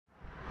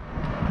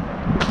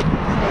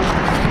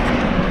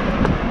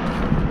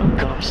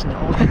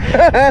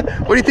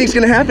What do you think's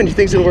gonna happen? Do you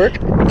think it's gonna work?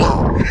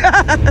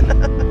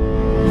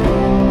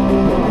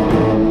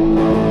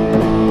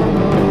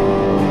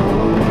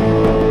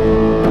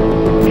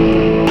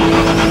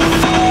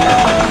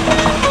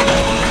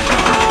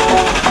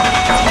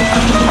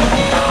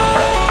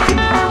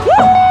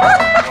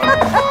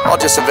 I'll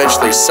just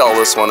eventually sell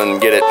this one and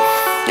get it,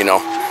 you know.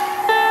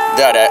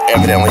 That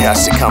evidently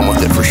has to come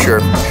with it for sure.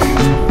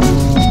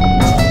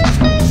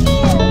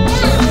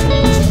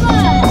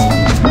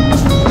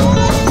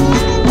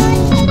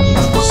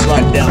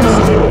 Slide down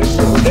the speedway. That's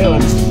what we're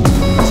doing.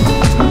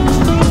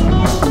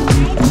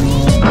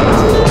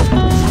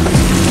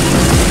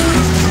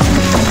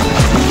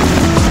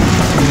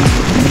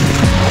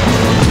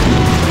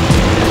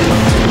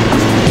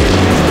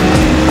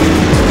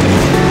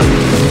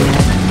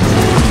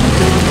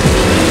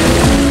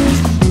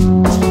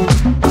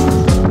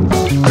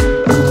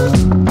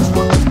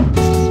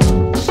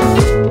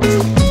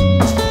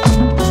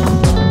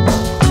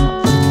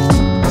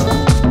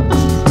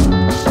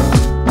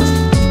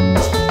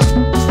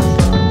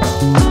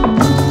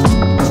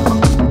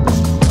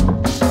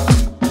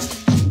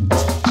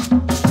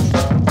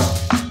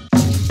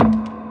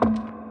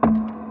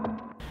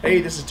 Hey,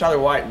 this is Tyler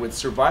White with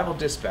Survival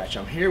Dispatch.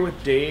 I'm here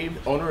with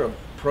Dave, owner of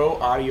Pro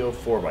Audio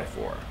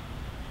 4x4.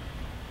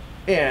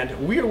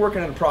 And we are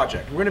working on a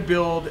project. We're going to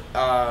build,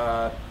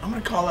 I'm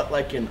going to call it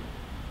like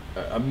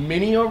a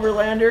mini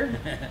Overlander,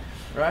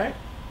 right?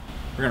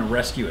 We're going to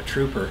rescue a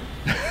trooper.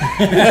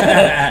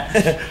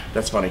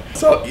 That's funny.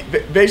 So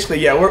basically,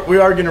 yeah, we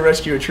are going to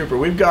rescue a trooper.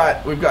 We've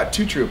got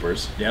two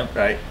troopers, yep.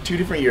 Right? 2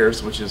 different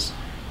years, which is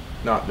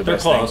not the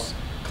best close.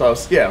 thing.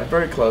 Close, yeah,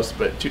 very close,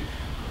 but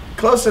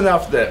close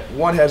enough that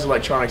one has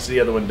electronics, the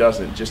other one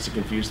doesn't, just to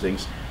confuse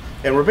things.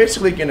 And we're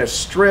basically going to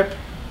strip,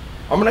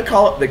 I'm going to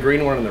call it the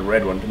green one and the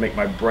red one to make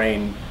my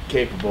brain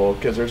capable,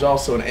 because there's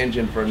also an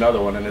engine for another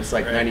one, and it's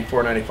like right.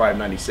 94, 95,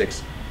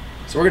 96.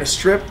 So we're going to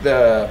strip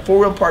the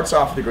four-wheel parts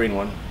off of the green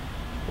one.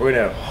 We're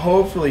going to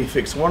hopefully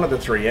fix one of the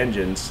 3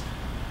 engines,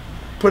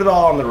 put it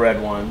all on the red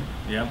one.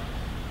 Yeah.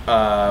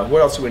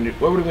 What else are we going to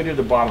do? What would we do to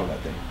the bottom of that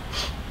thing?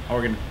 Oh,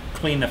 we're going to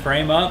clean the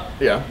frame up,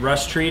 yeah.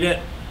 Rust treat it,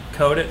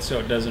 coat it so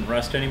it doesn't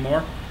rust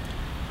anymore,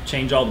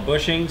 change all the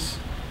bushings,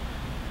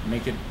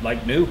 make it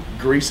like new.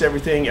 Grease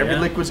everything. Every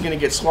liquid's going to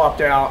get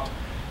swapped out.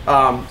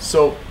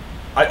 So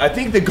I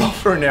think the goal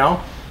for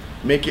now,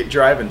 make it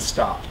drive and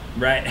stop.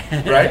 Right.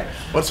 Right?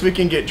 Once we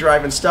can get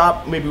drive and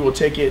stop, maybe we'll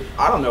take it,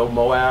 I don't know,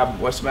 Moab,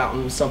 West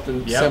Mountain,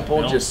 something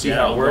simple, just see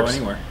how it works.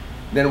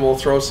 Then we'll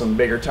throw some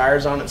bigger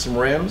tires on it, some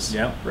rims,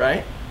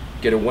 right?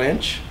 Get a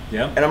winch.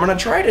 And I'm going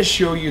to try to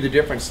show you the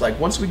difference. Like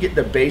once we get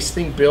the base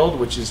thing built,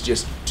 which is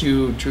just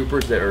 2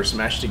 troopers that are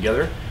smashed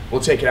together,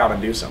 we'll take it out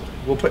and do something.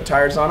 We'll put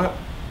tires on it,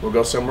 we'll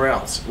go somewhere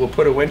else. We'll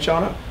put a winch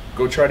on it,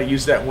 go try to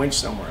use that winch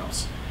somewhere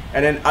else.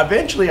 And then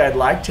eventually I'd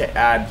like to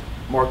add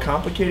more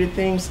complicated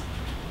things.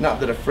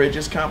 Not that a fridge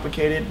is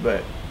complicated,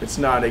 but it's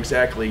not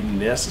exactly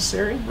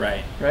necessary.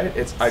 Right. Right?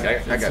 I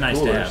got nice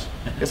coolers. To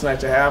have. It's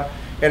nice to have.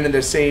 And in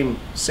the same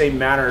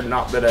manner,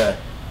 not that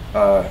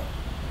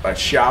a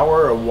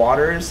shower or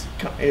water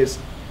is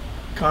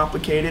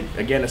complicated.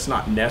 Again, it's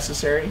not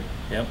necessary.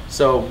 Yep.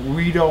 So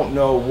we don't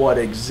know what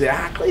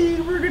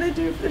exactly we're gonna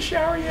do for the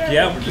shower yet.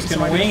 Yeah, we're just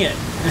gonna wing it.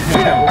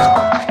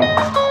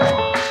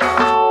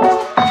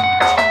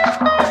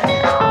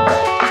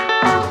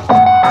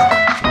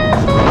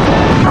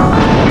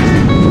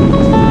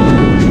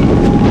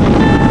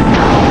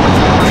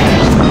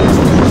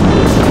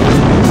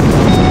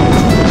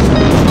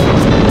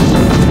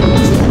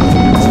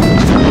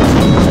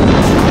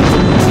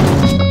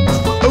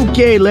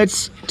 Okay,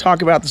 let's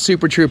talk about the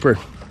Super Trooper.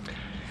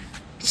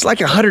 It's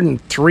like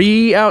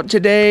 103 out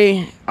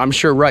today. I'm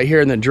sure right here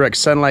in the direct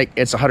sunlight,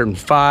 it's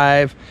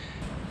 105.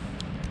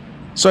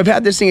 So I've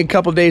had this thing a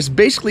couple days.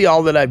 Basically,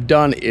 all that I've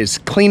done is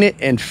clean it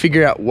and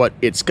figure out what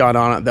it's got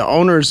on it. The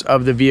owners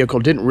of the vehicle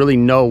didn't really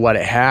know what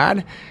it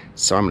had,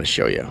 so I'm gonna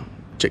show you.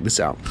 Check this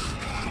out.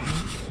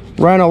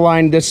 Rhino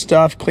lined this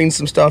stuff, cleaned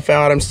some stuff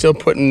out. I'm still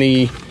putting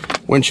the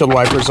windshield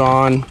wipers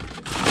on.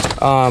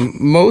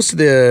 Most of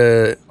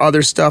the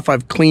other stuff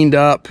I've cleaned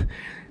up.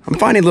 I'm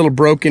finding little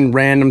broken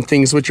random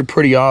things which are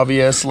pretty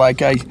obvious,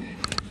 like I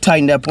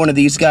tightened up one of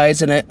these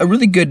guys, and a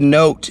really good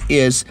note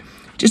is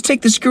just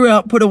take the screw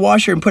out, put a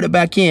washer, and put it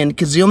back in,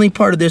 because the only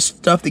part of this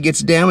stuff that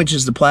gets damaged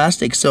is the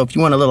plastic. So if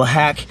you want a little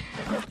hack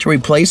to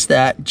replace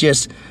that,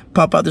 just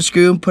pop out the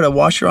screw, put a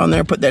washer on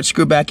there, put that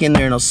screw back in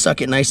there, and it'll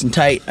suck it nice and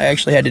tight. I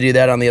actually had to do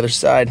that on the other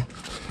side.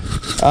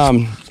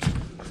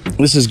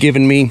 This has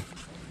given me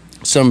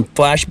some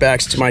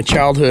flashbacks to my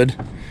childhood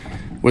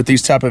with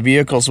these type of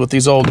vehicles, with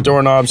these old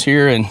doorknobs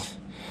here, and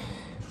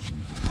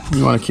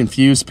you want to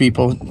confuse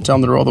people, tell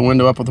them to roll the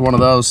window up with one of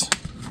those.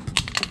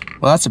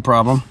 Well, that's a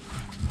problem.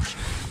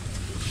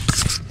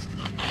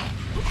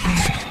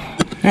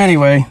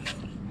 Anyway,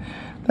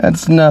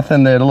 that's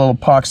nothing that a little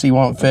epoxy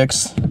won't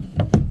fix.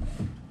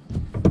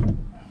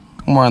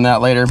 More on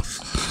that later.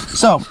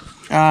 So,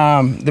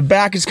 the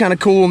back is kind of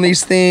cool in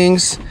these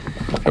things.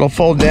 It'll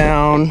fold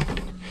down.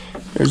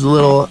 There's a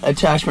little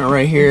attachment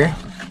right here.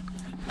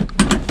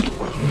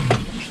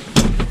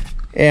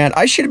 And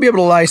I should be able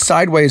to lie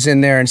sideways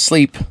in there and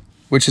sleep,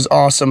 which is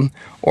awesome.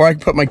 Or I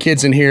can put my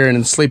kids in here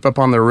and sleep up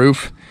on the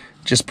roof.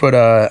 Just put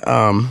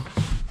a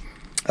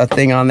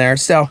thing on there.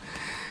 So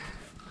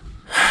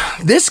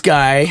this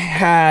guy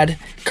had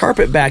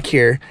carpet back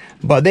here,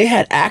 but they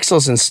had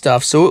axles and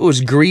stuff, so it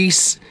was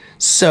grease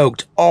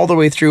soaked all the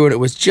way through, and it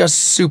was just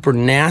super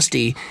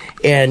nasty.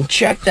 And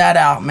check that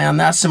out, man.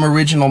 That's some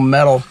original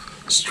metal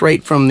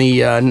straight from the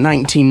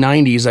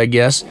 1990s, I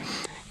guess.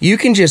 You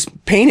can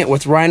just paint it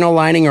with rhino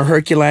lining or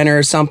Herculiner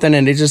or something,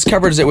 and it just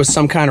covers it with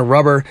some kind of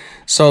rubber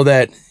so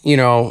that, you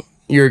know,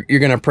 you're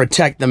gonna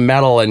protect the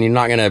metal and you're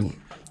not gonna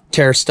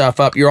tear stuff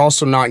up. You're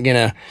also not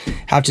gonna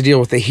have to deal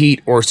with the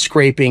heat or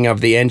scraping of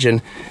the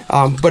engine.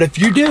 But if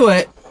you do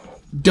it,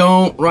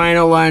 don't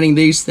rhino lining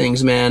these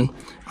things, man.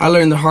 I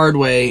learned the hard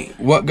way.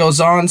 What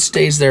goes on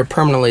stays there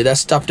permanently. That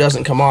stuff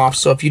doesn't come off.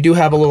 So if you do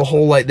have a little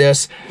hole like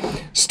this,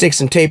 stick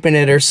some tape in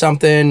it or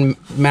something,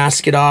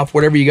 mask it off,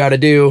 whatever you gotta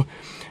do.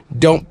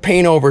 Don't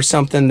paint over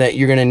something that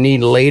you're gonna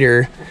need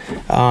later.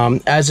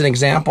 As an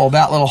example,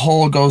 that little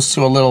hole goes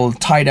to a little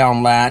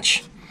tie-down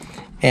latch.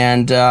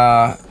 And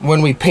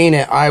when we paint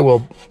it, I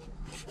will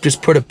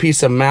just put a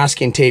piece of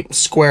masking tape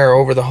square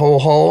over the whole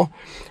hole.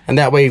 And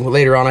that way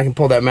later on I can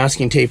pull that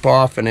masking tape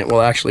off and it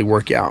will actually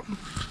work out.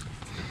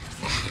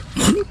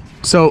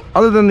 So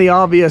other than the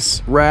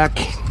obvious rack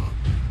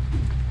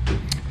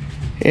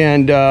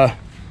and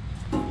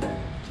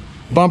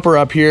bumper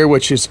up here,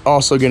 which is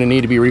also gonna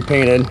need to be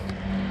repainted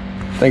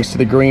thanks to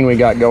the green we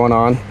got going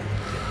on.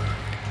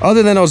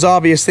 Other than those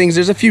obvious things,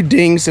 there's a few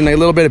dings and a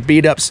little bit of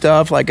beat up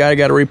stuff. Like I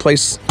gotta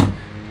replace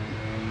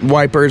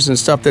wipers and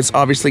stuff that's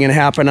obviously gonna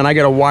happen, and I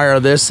gotta wire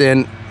this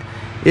in.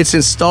 It's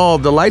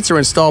installed, the lights are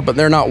installed, but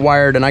they're not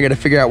wired, and I gotta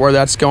figure out where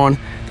that's going.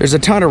 There's a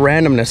ton of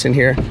randomness in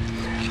here.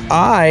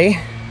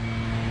 I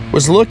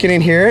was looking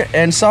in here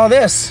and saw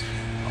this.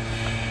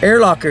 Air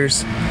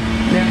lockers.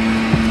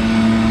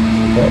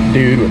 That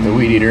dude with the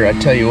weed eater, I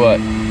tell you what.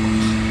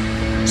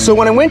 So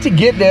when I went to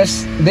get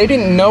this, they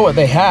didn't know what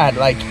they had.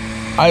 Like,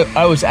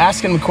 I was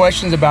asking them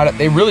questions about it.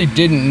 They really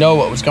didn't know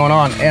what was going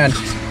on. And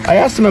I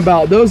asked them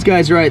about those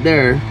guys right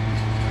there.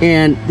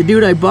 And the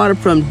dude I bought it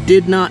from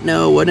did not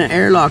know what an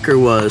air locker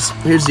was.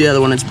 Here's the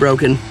other one that's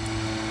broken.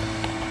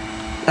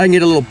 I can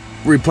get a little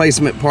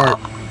replacement part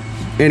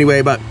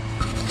anyway, but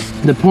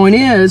the point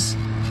is,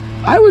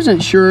 I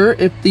wasn't sure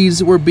if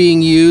these were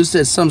being used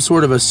as some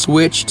sort of a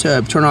switch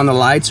to turn on the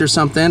lights or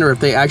something, or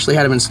if they actually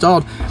had them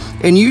installed.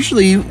 And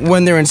usually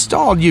when they're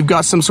installed, you've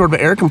got some sort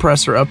of air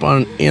compressor up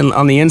on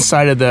the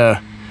inside of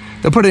the,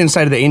 they'll put it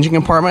inside of the engine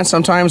compartment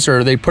sometimes,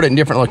 or they put it in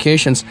different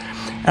locations.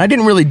 And I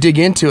didn't really dig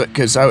into it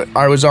because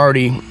I was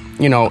already,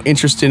 you know,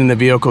 interested in the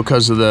vehicle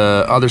because of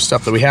the other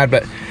stuff that we had.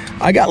 But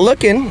I got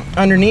looking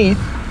underneath,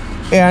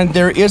 and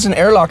there is an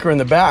air locker in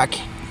the back.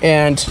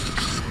 And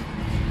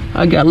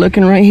I got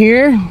looking right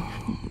here.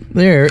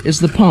 There is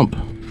the pump.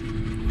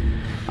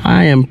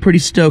 I am pretty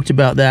stoked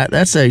about that.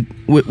 That's a,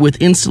 with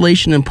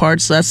installation and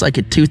parts, that's like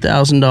a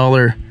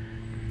 $2,000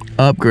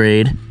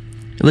 upgrade.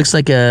 It looks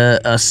like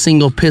a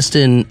single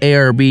piston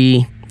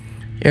ARB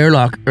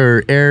airlock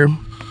or air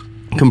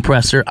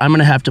compressor. I'm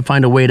gonna have to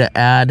find a way to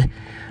add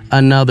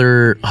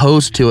another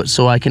hose to it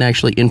so I can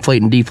actually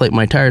inflate and deflate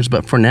my tires.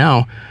 But for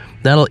now,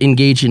 that'll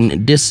engage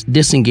in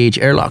disengage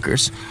air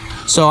lockers.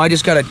 So I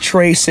just gotta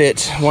trace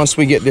it once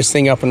we get this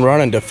thing up and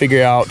running to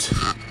figure out.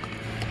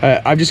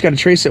 I've just got to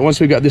trace it once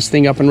we got this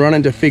thing up and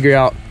running to figure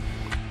out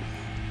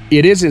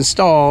it is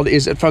installed,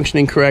 is it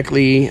functioning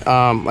correctly?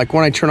 Like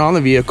when I turn on the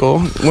vehicle,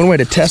 one way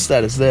to test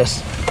that is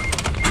this.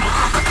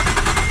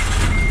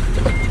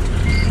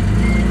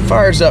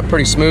 Fires up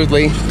pretty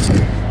smoothly,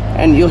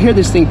 and you'll hear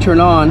this thing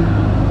turn on.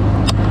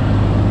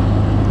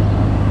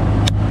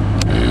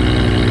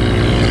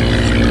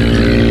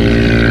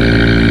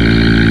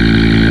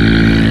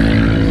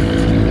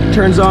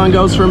 Turns on,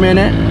 goes for a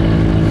minute.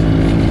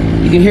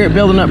 You can hear it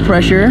building up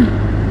pressure,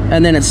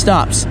 and then it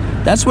stops.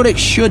 That's what it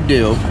should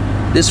do.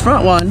 This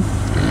front one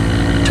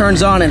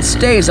turns on and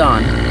stays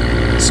on.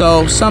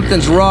 So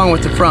something's wrong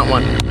with the front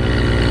one.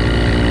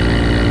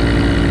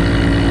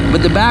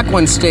 But the back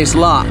one stays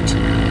locked.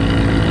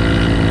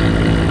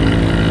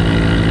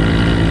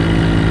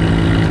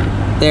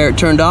 There, it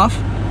turned off.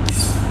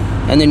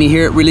 And then you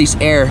hear it release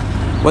air.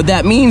 What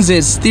that means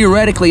is,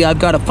 theoretically, I've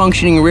got a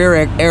functioning rear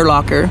air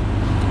locker,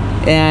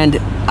 and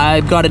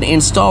I've got an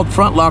installed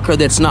front locker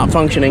that's not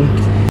functioning.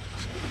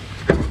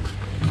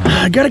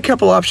 I got a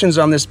couple options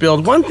on this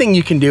build. One thing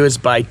you can do is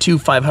buy two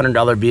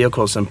 $500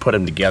 vehicles and put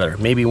them together.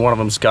 Maybe one of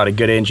them's got a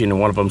good engine and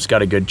one of them's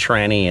got a good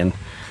tranny, and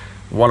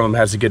one of them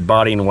has a good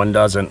body and one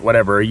doesn't,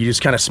 whatever. You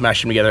just kind of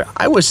smash them together.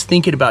 I was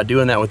thinking about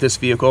doing that with this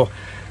vehicle.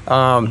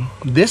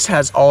 This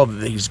has all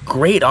of these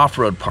great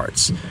off-road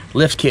parts.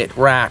 Lift kit,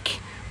 rack,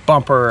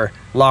 bumper,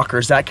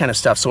 lockers, that kind of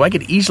stuff. So I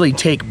could easily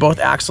take both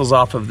axles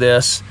off of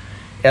this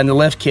and the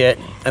lift kit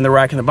and the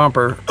rack and the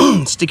bumper,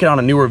 stick it on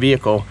a newer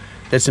vehicle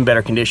that's in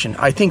better condition.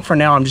 I think for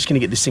now I'm just gonna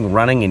get this thing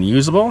running and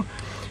usable,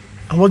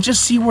 and we'll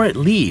just see where it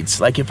leads.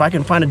 Like if I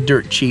can find a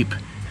dirt cheap,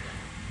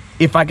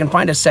 if I can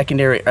find a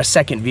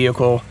second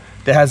vehicle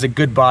that has a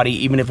good body,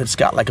 even if it's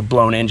got like a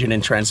blown engine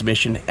and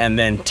transmission, and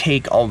then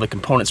take all the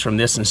components from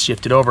this and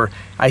shift it over.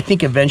 I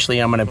think eventually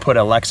I'm gonna put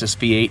a Lexus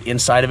V8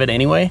 inside of it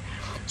anyway.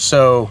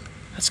 So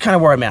that's kind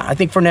of where I'm at. I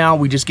think for now,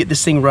 we just get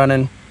this thing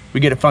running, we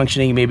get it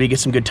functioning, maybe get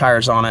some good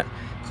tires on it,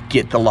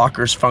 get the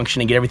lockers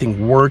functioning, get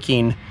everything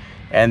working,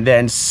 and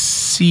then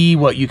see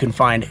what you can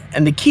find.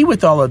 And the key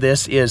with all of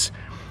this is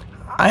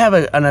I have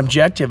an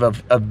objective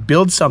of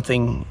build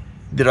something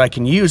that I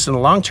can use in the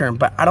long term,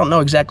 but I don't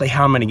know exactly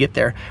how I'm gonna get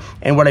there.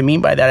 And what I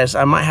mean by that is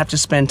I might have to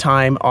spend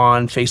time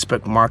on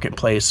Facebook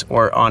Marketplace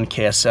or on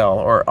KSL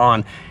or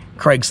on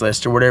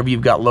Craigslist or whatever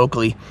you've got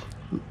locally,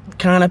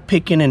 kind of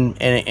picking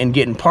and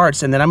getting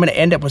parts. And then I'm gonna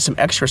end up with some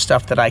extra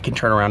stuff that I can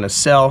turn around and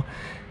sell,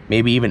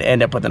 maybe even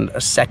end up with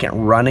a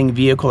second running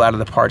vehicle out of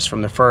the parts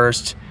from the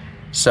first.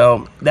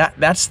 So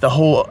that's the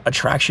whole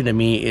attraction to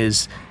me,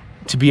 is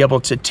to be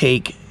able to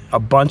take a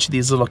bunch of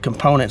these little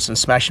components and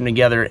smash them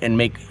together and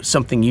make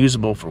something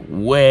usable for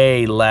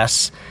way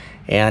less,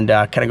 and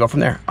kind of go from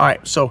there. All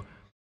right, so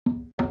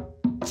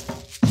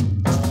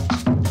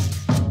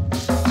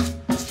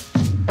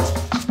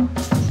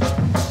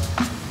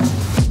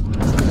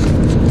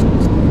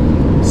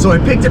I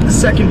picked up the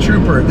second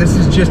Trooper. This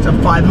is just a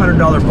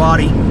 $500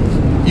 body.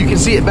 You can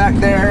see it back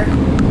there.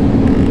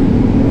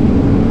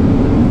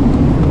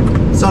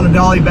 It's on a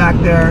dolly back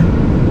there.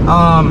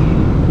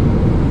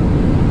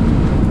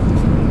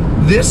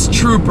 This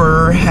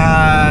Trooper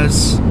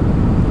has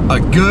a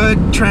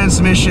good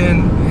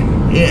transmission.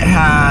 It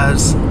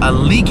has a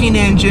leaking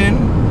engine.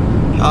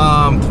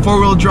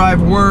 Four-wheel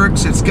drive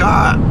works. It's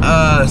got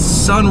a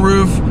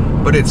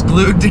sunroof, but it's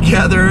glued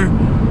together.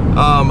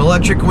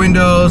 Electric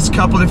windows,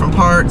 couple different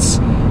parts.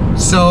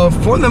 So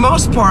for the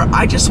most part,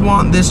 I just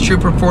want this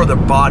Trooper for the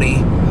body.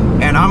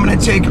 And I'm gonna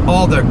take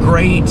all the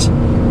great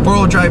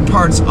four-wheel drive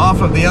parts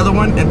off of the other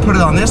one and put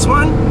it on this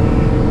one,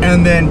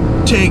 and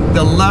then take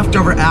the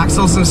leftover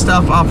axles and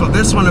stuff off of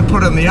this one and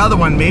put it on the other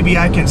one. Maybe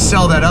I can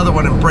sell that other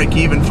one and break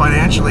even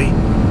financially.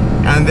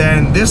 And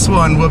then this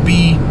one will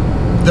be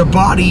the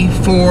body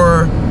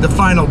for the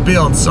final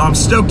build. So I'm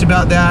stoked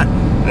about that.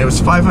 And it was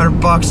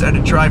 500 bucks. I had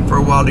to drive for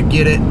a while to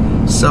get it.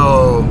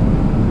 So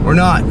we're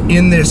not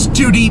in this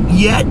too deep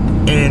yet,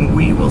 and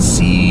we will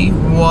see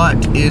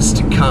what is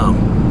to come.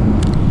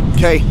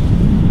 Okay,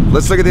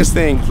 let's look at this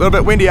thing. A little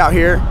bit windy out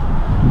here,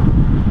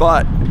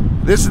 but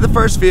this is the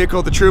first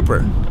vehicle, the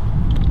Trooper.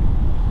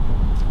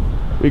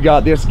 We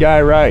got this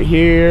guy right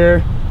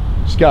here.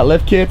 Just got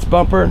lift kits,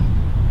 bumper,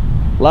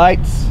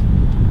 lights,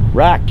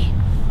 rack,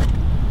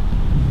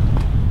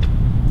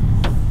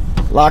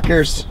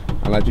 lockers. I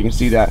don't know if you can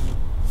see that.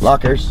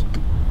 Lockers.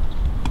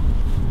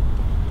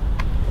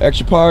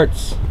 Extra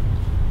parts.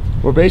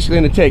 We're basically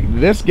going to take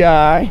this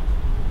guy,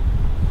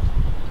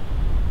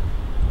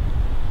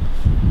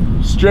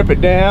 strip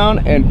it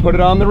down, and put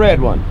it on the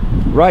red one.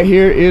 Right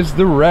here is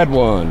the red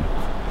one.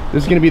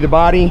 This is going to be the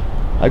body.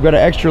 I've got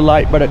an extra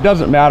light, but it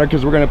doesn't matter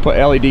because we're going to put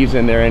LEDs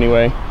in there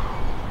anyway.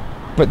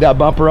 Put that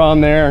bumper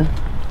on there.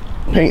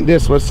 Paint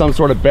this with some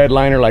sort of bed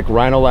liner, like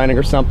rhino lining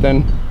or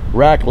something.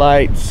 Rack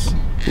lights,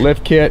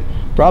 lift kit.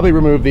 Probably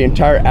remove the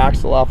entire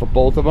axle off of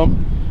both of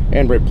them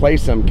and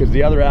replace them, because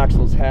the other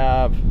axles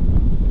have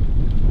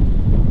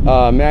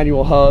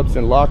manual hubs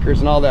and lockers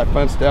and all that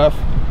fun stuff.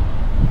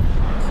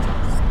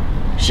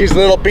 She's a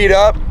little beat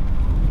up.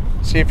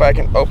 See if I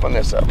can open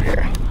this up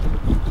here.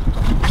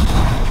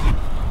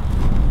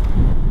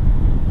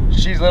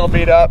 She's a little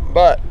beat up,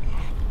 but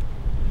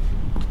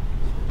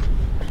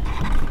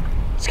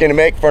it's gonna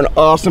make for an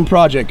awesome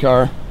project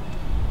car.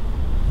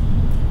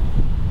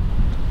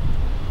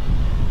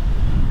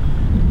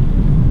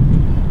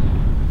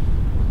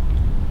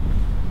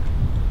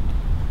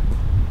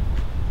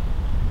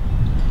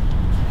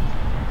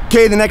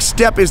 Okay, the next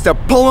step is to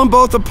pull them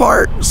both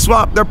apart,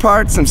 swap their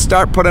parts, and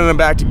start putting them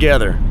back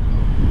together.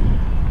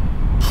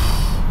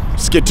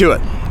 Let's get to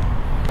it.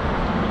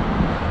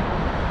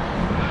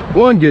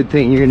 One good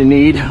thing you're gonna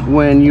need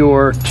when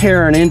you're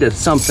tearing into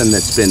something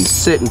that's been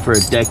sitting for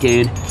a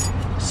decade,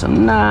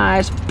 some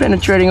nice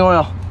penetrating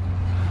oil.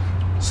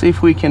 See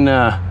if we can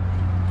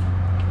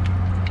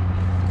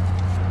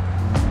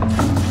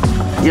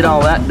get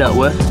all that dealt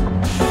with.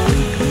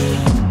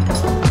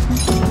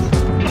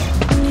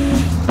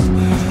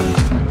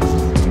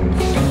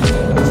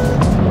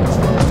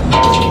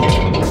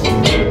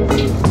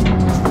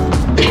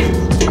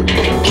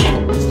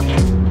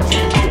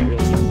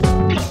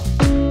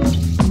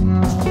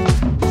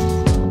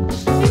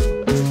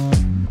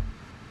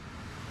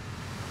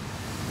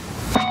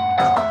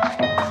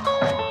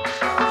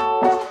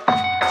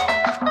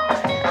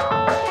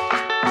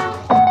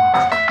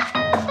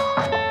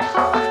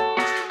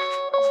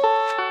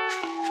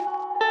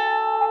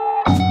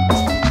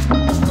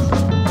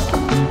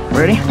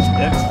 Ready?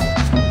 Yeah.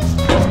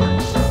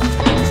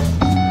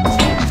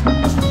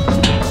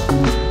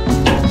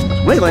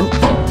 It's wiggling.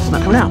 It's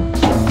not coming out.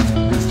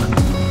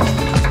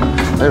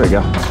 There we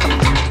go.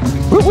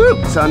 Whoop whoop!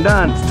 It's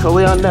undone. It's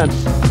totally undone.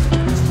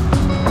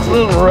 A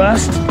little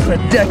rust, a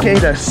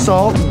decade of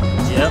salt,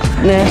 Yep.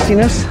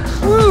 nastiness.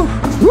 Woo!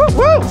 Woo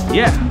woo!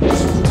 Yeah.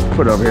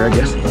 put it over here, I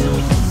guess.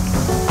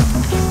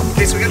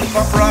 Okay, so we got the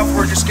bumper off.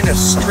 We're just gonna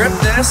strip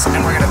this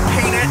and we're gonna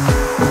paint it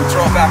and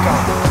throw it back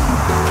on.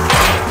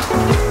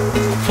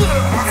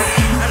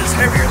 That is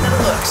heavier than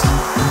it looks.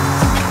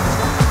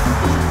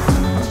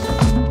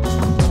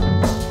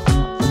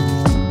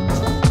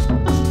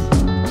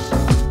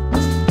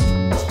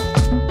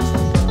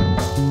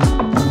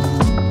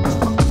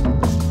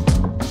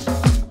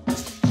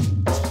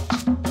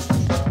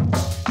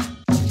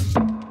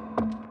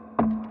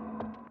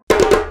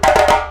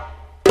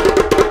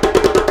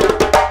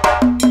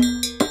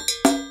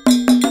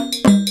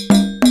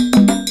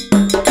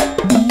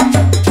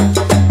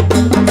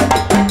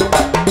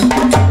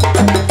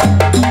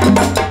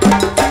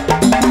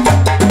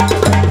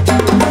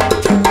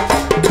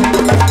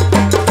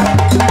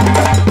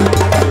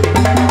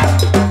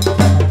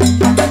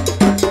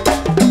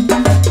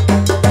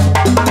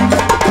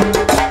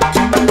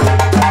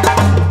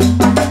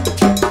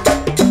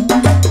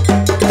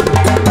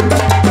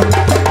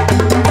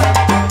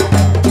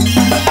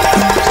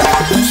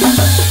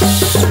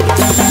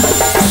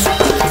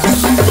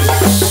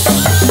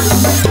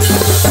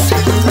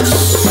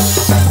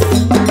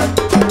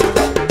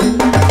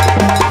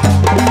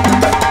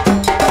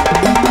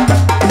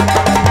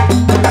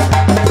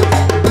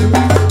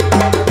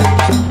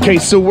 Okay,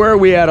 so where are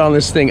we at on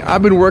this thing?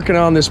 I've been working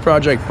on this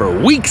project for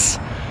weeks.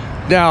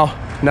 Now,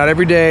 not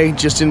every day,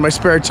 just in my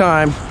spare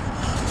time.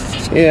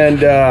 And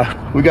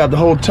we got the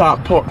whole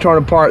top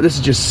torn apart. This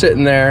is just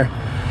sitting there.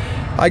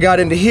 I got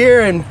into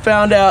here and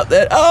found out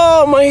that,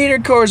 oh, my heater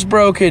core is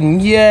broken.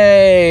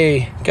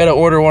 Yay. Got to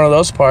order one of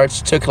those parts.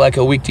 Took like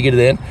a week to get it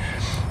in.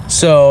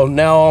 So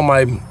now all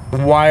my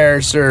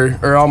wires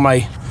or all my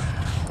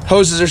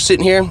hoses are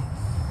sitting here.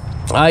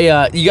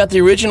 You got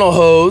the original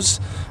hose,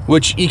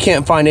 which you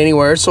can't find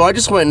anywhere. So I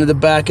just went into the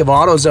back of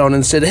AutoZone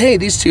and said, hey,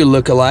 these two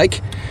look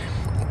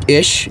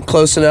alike-ish,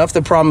 close enough.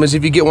 The problem is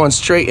if you get one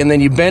straight and then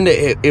you bend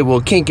it, it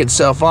will kink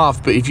itself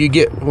off. But if you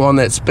get one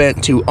that's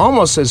bent to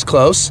almost as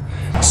close.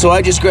 So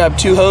I just grabbed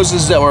two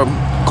hoses that were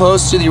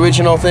close to the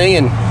original thing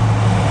and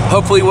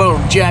hopefully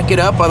won't jack it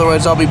up.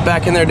 Otherwise, I'll be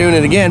back in there doing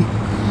it again.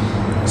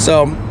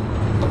 So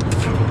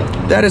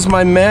that is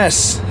my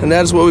mess, and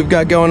that is what we've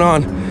got going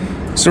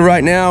on. So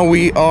right now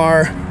we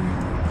are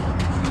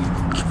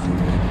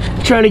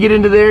trying to get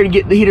into there and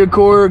get the heater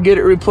core, get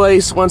it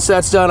replaced. Once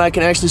that's done, I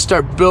can actually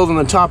start building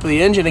the top of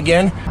the engine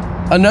again.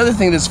 Another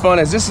thing that's fun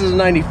is this is a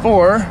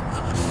 94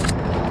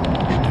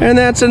 and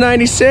that's a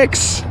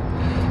 96.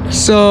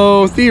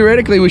 So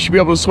theoretically we should be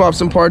able to swap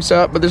some parts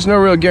out, but there's no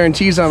real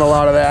guarantees on a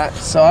lot of that.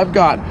 So I've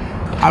got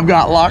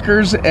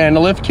lockers and a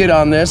lift kit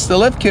on this. The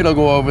lift kit will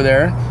go over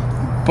there,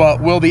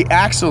 but will the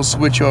axles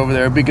switch over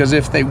there? Because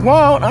if they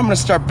won't, I'm gonna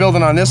start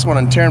building on this one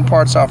and tearing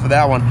parts off of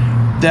that one.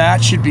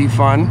 That should be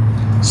fun.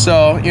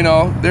 So, you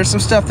know, there's some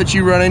stuff that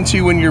you run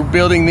into when you're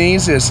building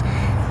these is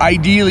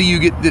ideally you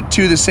get the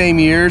two the same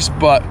years,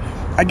 but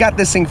I got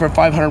this thing for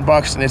 500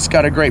 bucks and it's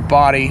got a great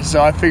body. So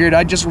I figured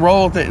I'd just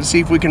roll with it and see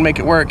if we can make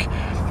it work.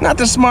 Not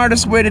the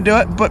smartest way to do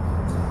it, but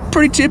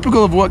pretty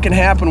typical of what can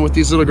happen with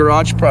these little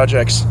garage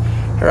projects.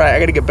 All right, I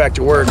gotta get back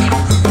to work.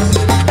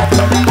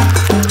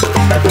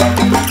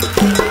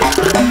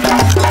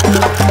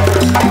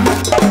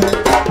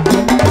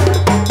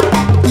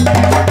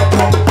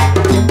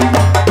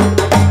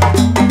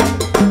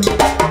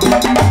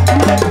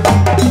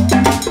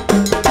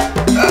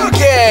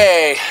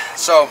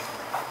 So,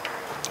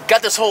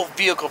 got this whole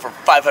vehicle for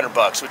 500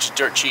 bucks, which is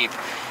dirt cheap,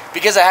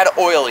 because I had an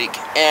oil leak,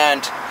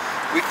 and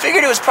we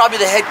figured it was probably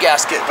the head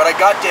gasket, but I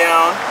got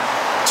down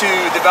to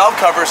the valve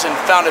covers and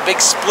found a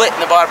big split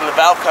in the bottom of the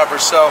valve cover,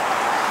 so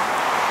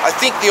I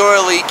think the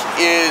oil leak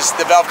is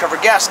the valve cover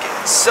gasket.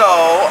 So,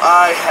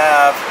 I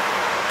have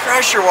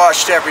pressure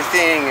washed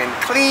everything and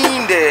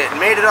cleaned it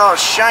and made it all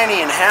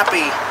shiny and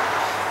happy.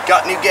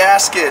 Got new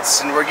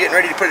gaskets, and we're getting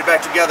ready to put it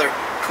back together.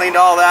 Cleaned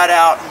all that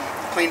out.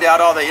 Cleaned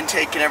out all the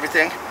intake and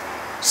everything.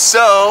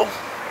 So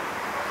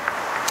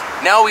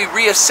now we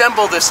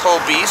reassemble this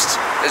whole beast.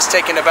 It's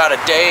taken about a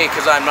day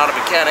because I'm not a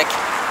mechanic,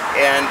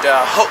 and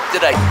hope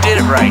that I did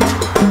it right.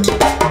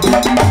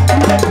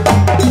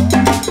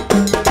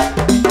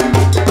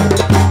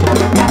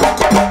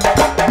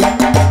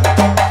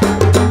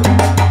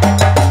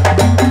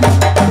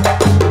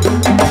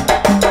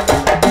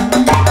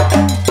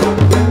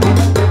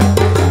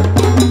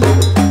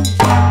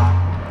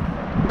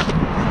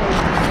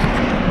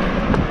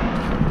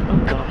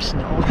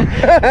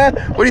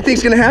 What do you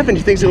think's gonna happen? Do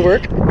you think it's gonna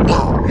work?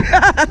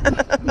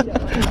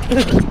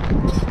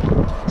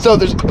 So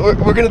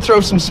we're gonna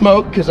throw some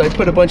smoke because I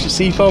put a bunch of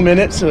seafoam in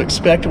it, so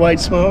expect white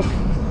smoke.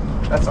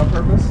 That's on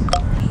purpose.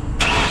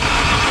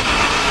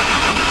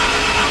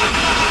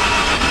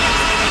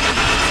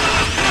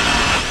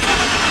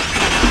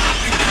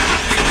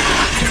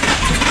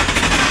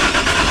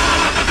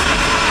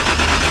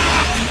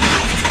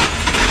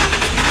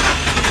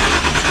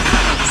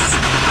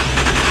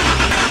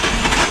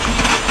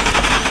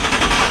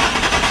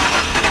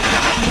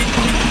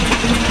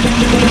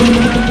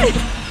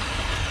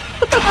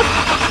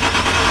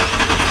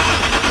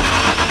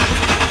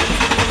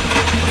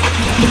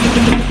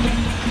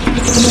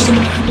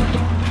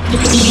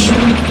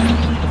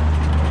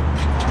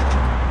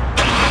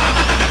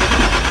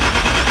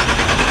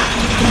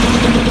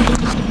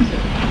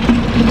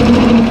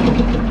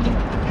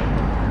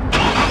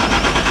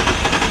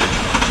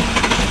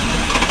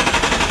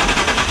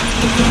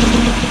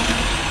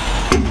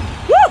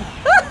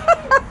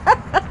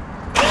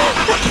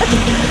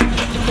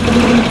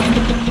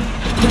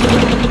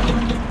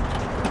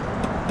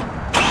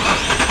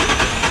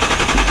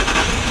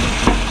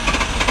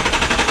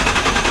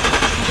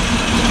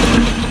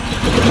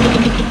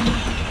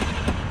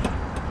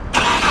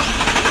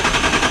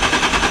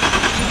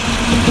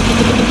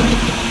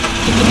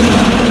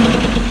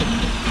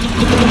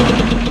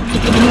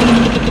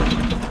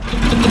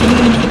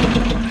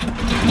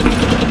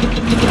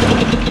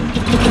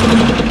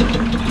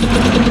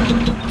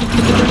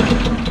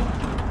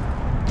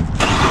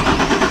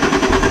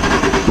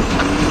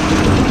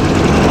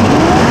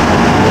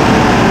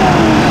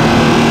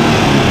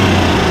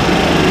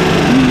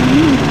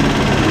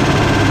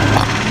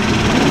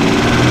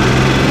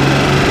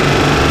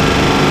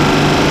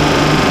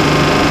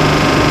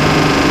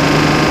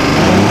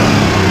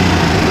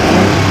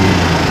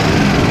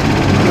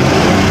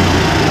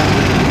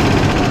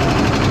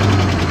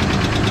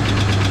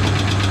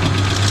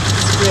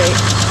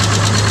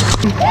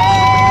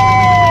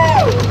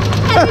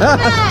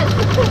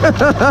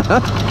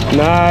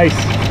 Nice.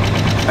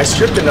 I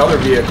stripped another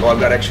vehicle. I've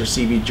got extra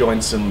CV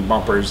joints and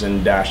bumpers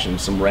and dash and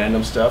some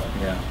random stuff.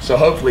 Yeah. So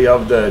hopefully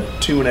of the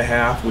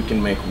 2.5, we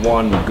can make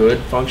one good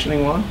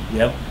functioning one.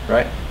 Yep.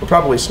 Right? We'll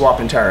probably swap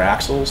entire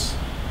axles.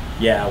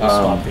 Yeah, we'll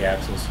swap the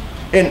axles.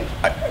 And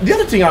the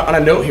other thing on a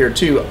note here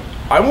too,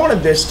 I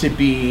wanted this to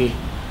be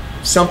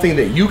something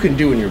that you can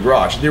do in your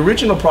garage. The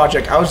original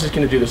project, I was just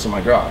going to do this in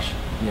my garage.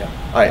 Yeah.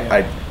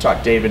 I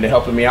talked Dave into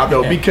helping me out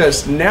though,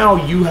 because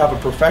now you have a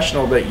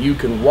professional that you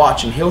can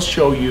watch and he'll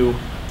show you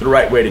the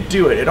right way to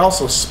do it. It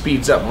also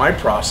speeds up my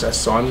process,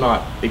 so I'm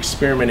not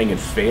experimenting and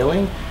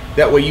failing.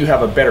 That way you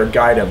have a better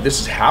guide of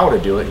this is how to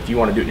do it if you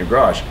want to do it in your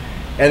garage.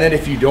 And then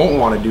if you don't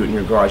want to do it in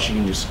your garage, you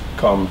can just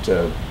come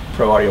to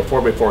Pro Audio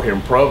 4x4 here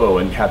in Provo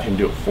and have him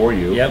do it for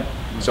you. Yep.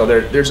 So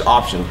there's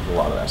options with a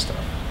lot of that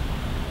stuff.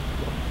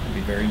 It'll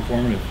be very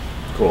informative.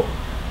 Cool.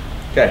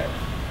 Okay.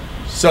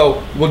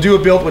 So we'll do a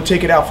build, we'll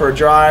take it out for a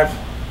drive.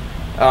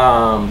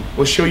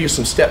 We'll show you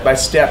some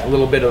step-by-step, a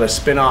little bit of the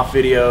spin-off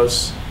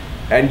videos,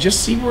 and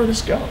just see where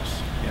this goes.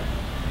 Yeah.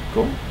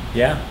 Cool.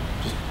 Yeah.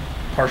 Just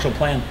partial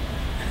plan.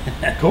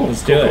 Cool.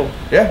 Let's do it.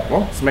 Yeah, well,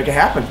 let's make it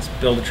happen.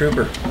 Build a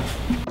trooper.